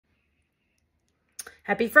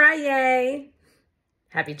Happy Friday!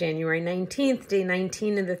 Happy January 19th, day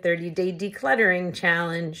 19 of the 30-day decluttering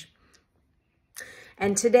challenge.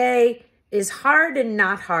 And today is hard and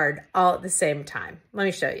not hard all at the same time. Let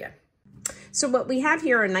me show you. So what we have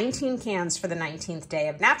here are 19 cans for the 19th day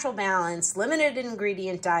of Natural Balance, limited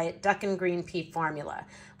ingredient diet, duck and green pea formula,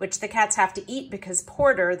 which the cats have to eat because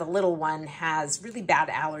Porter, the little one, has really bad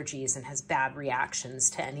allergies and has bad reactions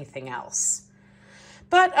to anything else.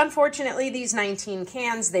 But unfortunately, these 19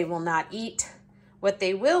 cans, they will not eat. What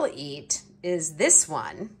they will eat is this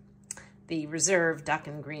one, the Reserve Duck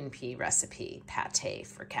and Green Pea Recipe Pate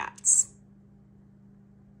for Cats.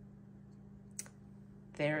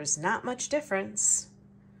 There's not much difference,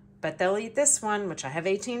 but they'll eat this one, which I have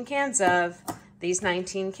 18 cans of. These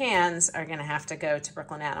 19 cans are gonna have to go to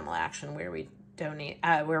Brooklyn Animal Action where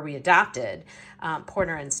we adopted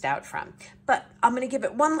Porter and Stout from. But I'm gonna give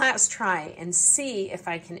it one last try and see if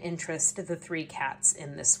I can interest the 3 cats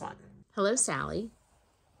in this one. Hello, Sally.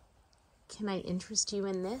 Can I interest you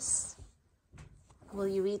in this? Will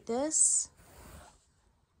you eat this?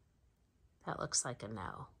 That looks like a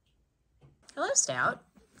no. Hello, Stout.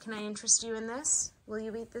 Can I interest you in this? Will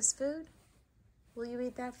you eat this food? Will you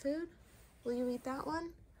eat that food? Will you eat that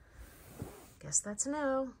one? Guess that's a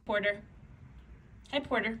no. Porter. Hi,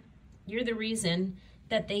 Porter. You're the reason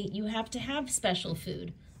that you have to have special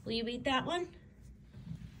food. Will you eat that one?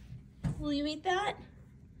 Will you eat that?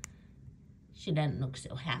 She doesn't look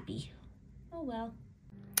so happy. Oh, well.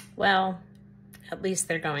 Well, at least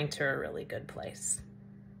they're going to a really good place.